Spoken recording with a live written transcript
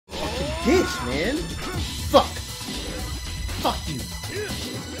bitch, man. Fuck. Fuck you.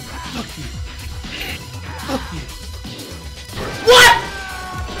 Fuck you. Fuck you. What?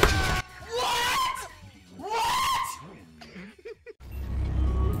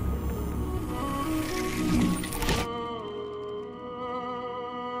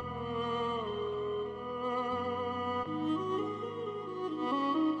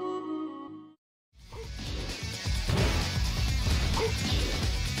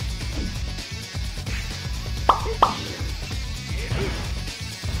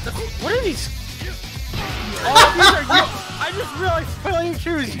 What are these? Oh, these are you. I just realized Flame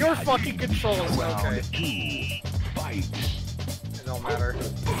choose your fucking controls. Okay. It don't matter.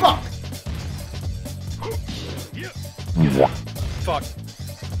 Fuck! Fuck.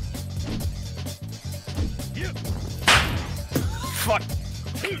 Fuck.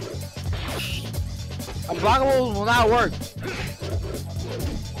 Unblockable will not work.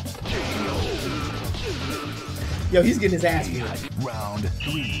 Yo, he's getting his ass beat. Round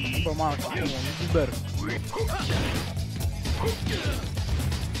 3. Bro, Monica, come on, you do better.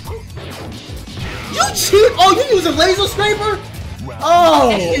 You cheat? Oh, you use a laser scraper?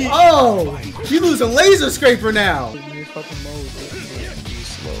 Oh, you lose a laser scraper now.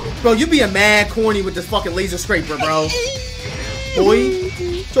 Bro, you being mad corny with this fucking laser scraper, bro. Boy,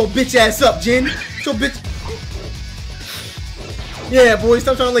 get your bitch ass up, Jin. Get your bitch. Yeah, boy,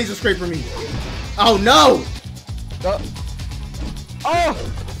 stop trying to laser scraper me. Oh no. Oh!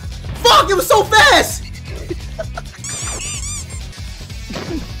 Fuck! It was so fast!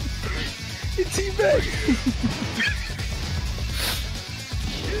 It's teabag!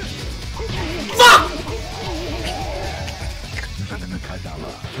 Fuck!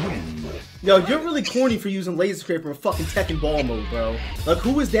 Yo, you're really corny for using laser scraper in fucking Tekken ball mode, bro. Like,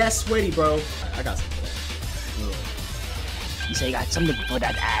 who is that sweaty, bro? I got something for that. You say you got something for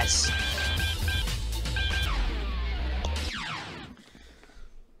that ass.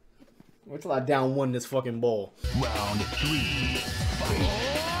 Wait till I down one this fucking ball. Round 3.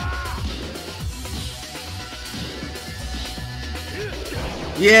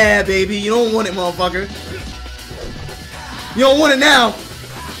 Yeah, baby, you don't want it, motherfucker. You don't want it now.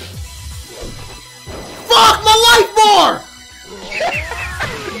 Fuck my life bar!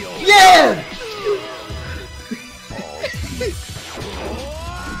 Yeah!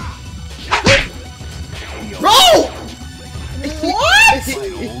 Bro! What?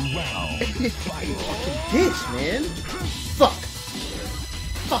 Bitch, man. Fuck.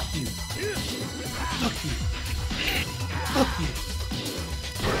 Fuck you. Fuck you. Fuck you.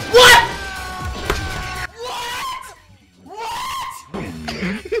 What?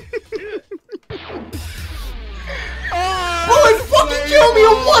 Bro, it fucking killed me in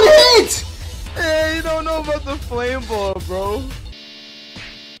one hit! Hey, you don't know about the flame ball, bro.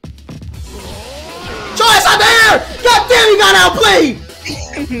 Joyce, I'm there! God damn, he got outplayed!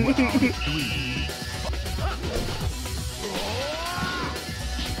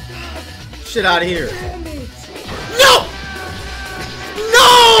 Shit out of here. No!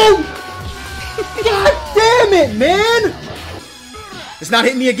 No! God damn it, man! It's not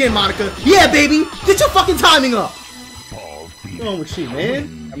hitting me again, Monica. Yeah, baby! Get your fucking timing up! What's wrong with you,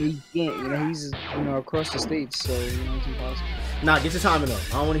 man? I mean, he can't, you know, he's, you know, across the states, so, you know, it's impossible. Nah, get your timing up.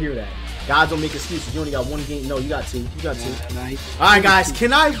 I don't want to hear that. Guys don't make excuses. You only got one game. No, you got two. You got two. Nice. Alright, guys.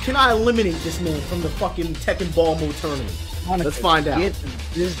 Can I eliminate this man from the fucking Tekken ball mode tournament? Monica, Let's find out. Get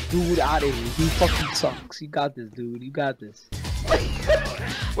this dude out of here. He fucking sucks. You got this, dude. You got this.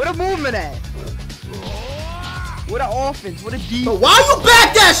 Where the movement at? Where the offense? Where the defense? But why you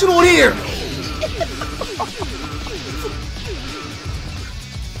backdashing on here?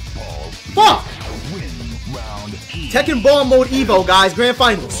 Fuck! Tekken ball mode Evo, guys. Grand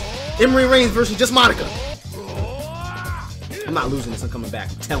finals. EmeryReigns versus just Monica. I'm not losing this. I'm coming back.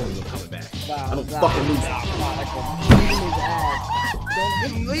 I'm telling you I'm coming back. I don't fucking lose.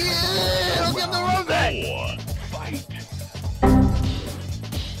 Don't give the run back.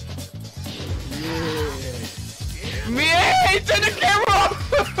 Me, turn the camera off.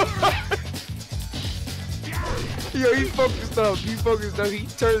 Yo, he focused up. He focused up. He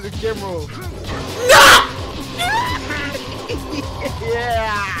turned the camera off. No!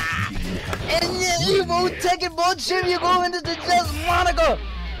 Yeah. And then you both taking bullshit. You go into the just Monica.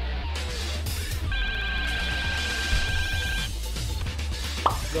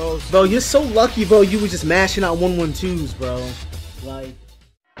 Bro, you're so lucky, bro. You were just mashing out 112s, bro. Like.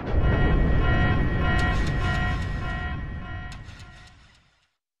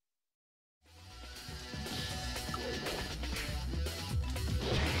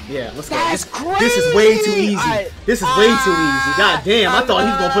 Yeah, let's go. That's This is way too crazy! easy. Alright. This is way too easy. God damn, I thought he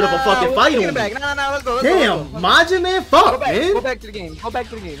was gonna put up a fucking fight on me. No, let's go. Damn, Majin, man, Go fuck, back, man. go back to the game. Go back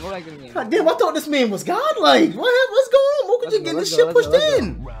to the game. Go back to the game. God damn, I thought this man was godlike. What's going on? What could you get this shit pushed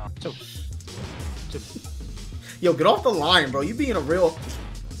in? Yo, get off the line, bro. You being a real...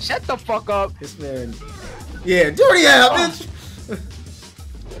 Shut the fuck up. This man... Yeah, dirty ass, bitch.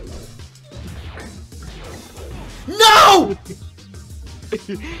 No!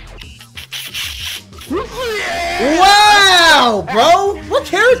 Wow, bro. What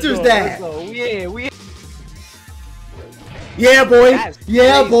character is that? Yeah, boy.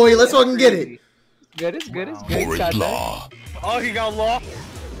 Yeah, boy. Let's fucking get it. Good, it's good, it's good. Oh, he got law.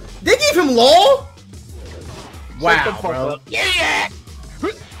 They gave him law? Wow, bro. Yeah!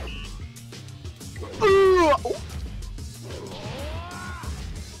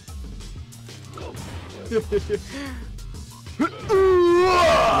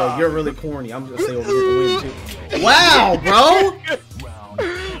 Yo, you're really corny. I'm gonna stay over here to win too. Wow, bro!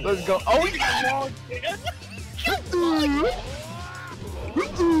 Let's go. Oh, we got law.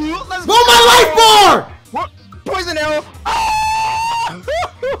 Let's What my life bar! What? Poison arrow!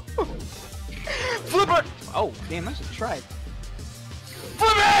 Flipper! Oh, damn, that's a try.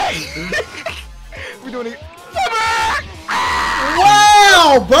 Flipper! We're doing it. Flipper!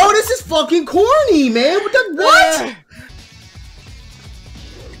 Wow, bro, this is fucking corny, man. What?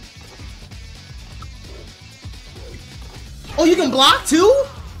 Oh, you can block too?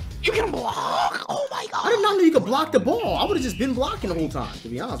 You can block! Oh my god! I did not know you could block the ball. I would have just been blocking the whole time, to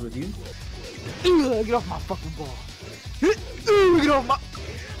be honest with you. Get off my fucking ball. Get off my...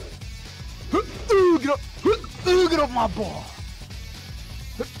 Get off my ball.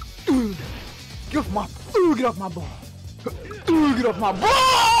 Get off my... Get off my ball. Get off my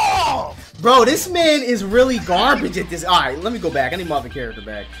ball! Bro, this man is really garbage at this. Alright, let me go back. I need my other character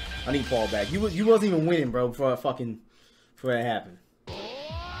back. I need Paul back. You wasn't even winning, bro, before that happened.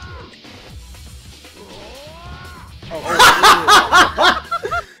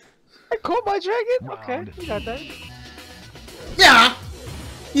 I caught my dragon? Okay, we got that. Yeah!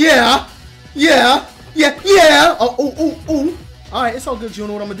 Yeah! Yeah! Yeah! Yeah! Oh! Alright, it's all good. You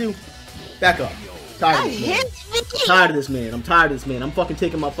know what I'm gonna do? Back up. Tired of this man. I'm tired of this man. I'm fucking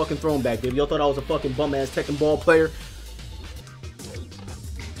taking my fucking throne back, baby. Y'all thought I was a fucking bum ass Tekken ball player.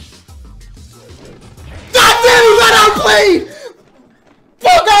 God damn, you got outplayed!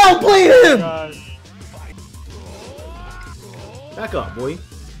 Fuck, I outplayed him! Back up, boy.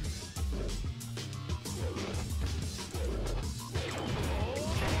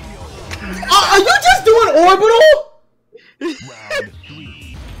 Are you just doing orbital?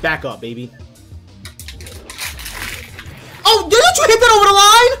 Back up, baby. Oh, didn't you hit that over the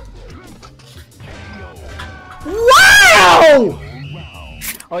line? Wow!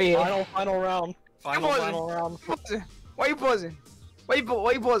 Oh yeah. Final round. Final round. Why you pausing? Why you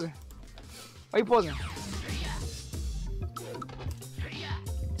pausing? Why you pausing?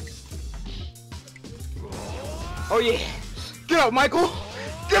 Oh yeah. Get up, Michael.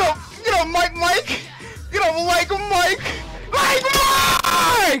 Get up, Mike. Get up, Mike.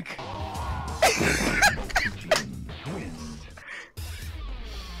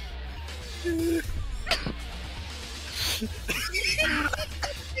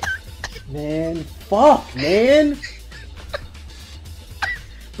 Man, fuck, man.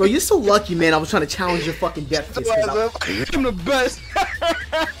 Bro, you're so lucky, man. I was trying to challenge your fucking death kiss. I'm the best.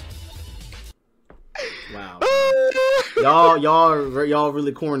 Wow. Y'all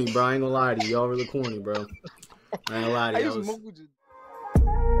really corny, bro. I ain't gonna lie to you. Y'all really corny, bro. I ain't gonna lie to you.